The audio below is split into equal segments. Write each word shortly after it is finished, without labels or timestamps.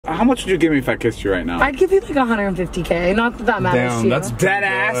How much would you give me if I kissed you right now? I'd give you like 150K. Not that that matters to you. That's dead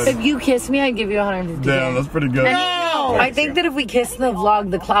ass. If you kiss me, I'd give you 150K. Damn, that's pretty good. No! I think that if we kissed in the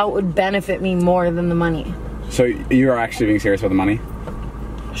vlog, the clout would benefit me more than the money. So you are actually being serious about the money?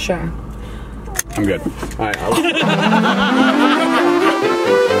 Sure. I'm good. Alright,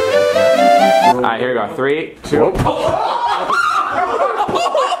 Alright, here we go. 3, 2.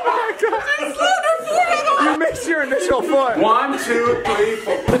 You missed your initial foot. 1, 2, 3,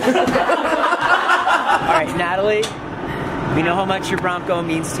 4. Alright, Natalie, we know how much your Bronco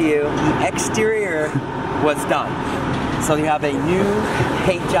means to you. The exterior was done. So you have a new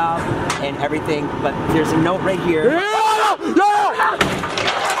paint job and everything, but there's a note right here.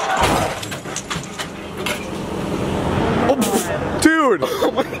 Dude!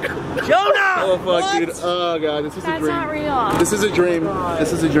 Oh my god. Jonah! Oh fuck, dude. Oh god, this is a dream. That's not real. This is a dream.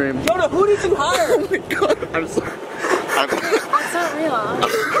 This is a dream. Jonah, who did you hire? Oh my god, I'm sorry. That's not real.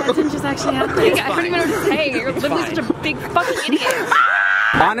 That didn't just actually happen. I don't even know what to say. You're literally such a big fucking idiot.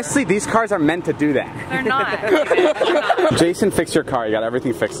 Honestly, these cars are meant to do that. They're not. They're not. Jason, fix your car. You got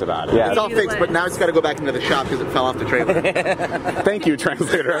everything fixed about it. Yeah. It's all fixed, but now it's got to go back into the shop because it fell off the trailer. Thank you,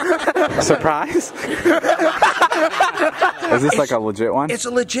 translator. Surprise? Is this like a legit one? It's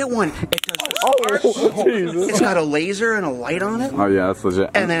a legit one. It does Jesus. It's got a laser and a light on it. Oh yeah, that's legit.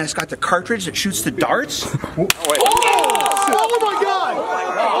 And then it's got the cartridge that shoots the darts. Oh my god!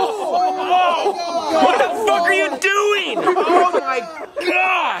 What the fuck are you doing? Oh my god!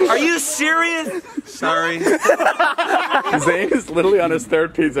 Are you serious? Sorry. Zane is literally on his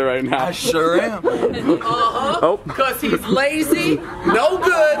third pizza right now. I sure am. Oh. Cause he's lazy, no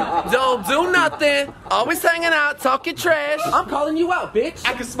good, don't do nothing, always hanging out, talking trash. I'm calling you out, bitch.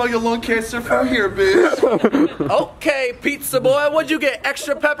 I can smell your lung cancer from here, bitch. Okay, pizza boy, what'd you get?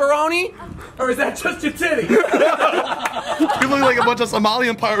 Extra pepperoni? Or is that just your titty? You look like a bunch of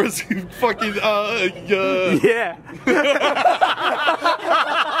Somalian pirates. You fucking Yeah.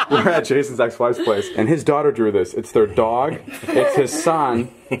 We're at Jason's ex-wife's place, and his daughter drew this. It's their dog, it's his son,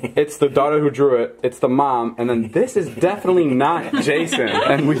 it's the daughter who drew it, it's the mom, and then this is definitely not Jason.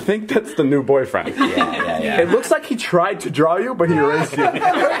 And we think that's the new boyfriend. Yeah. It looks like he tried to draw you, but he erased you.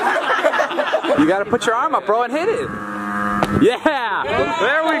 You gotta put your arm up, bro, and hit it. Yeah!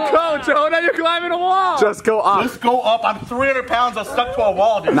 There we go, Jonah, you're climbing a wall! Just go up. Just go up. I'm 300 pounds. I'm stuck to a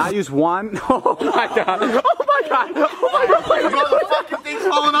wall, dude. Not use one. Oh my god. Oh my god. Oh my god. Bro, the fucking thing's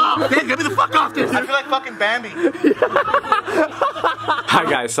falling off. Man, get me the fuck off this. I feel like fucking Bambi. Hi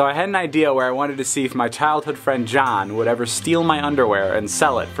guys, so I had an idea where I wanted to see if my childhood friend John would ever steal my underwear and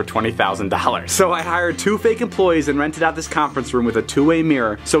sell it for $20,000. So I hired 2 fake employees and rented out this conference room with a 2-way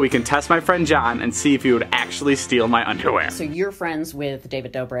mirror so we can test my friend John and see if he would actually steal my underwear. So you're friends with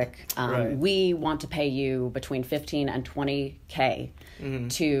David Dobrik. Right. We want to pay you between 15 and 20K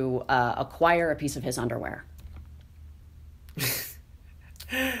to acquire a piece of his underwear.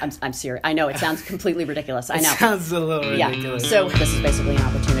 I'm serious. I know it sounds completely ridiculous. I know. It sounds a little ridiculous. Yeah. So this is basically an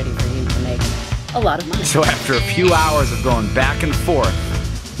opportunity for you to make a lot of money. So after a few hours of going back and forth,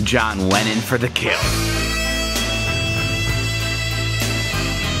 John went in for the kill.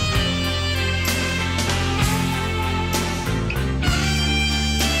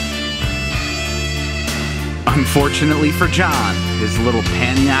 Unfortunately for John, his little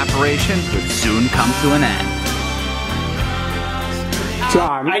panning operation would soon come to an end.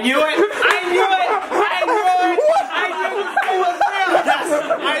 John. I knew it! I knew it! I knew it! I knew it was real! Yes!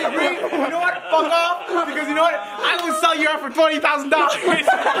 I agree! You know what? Fuck off! Because you know what? I will sell you out for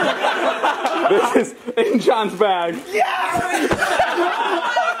 $20,000! This is in John's bag. Yes!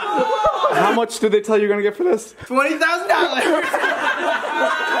 How much did they tell you you're gonna get for this? $20,000! You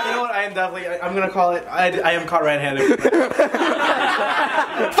know what? I am definitely. I'm gonna call it. I am caught red-handed.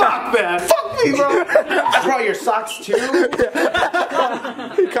 Fuck that! Fuck me, bro! I brought your socks too.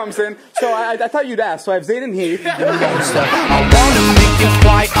 He comes in. So I thought you'd ask. So I have Zane and Heath. I wanna make you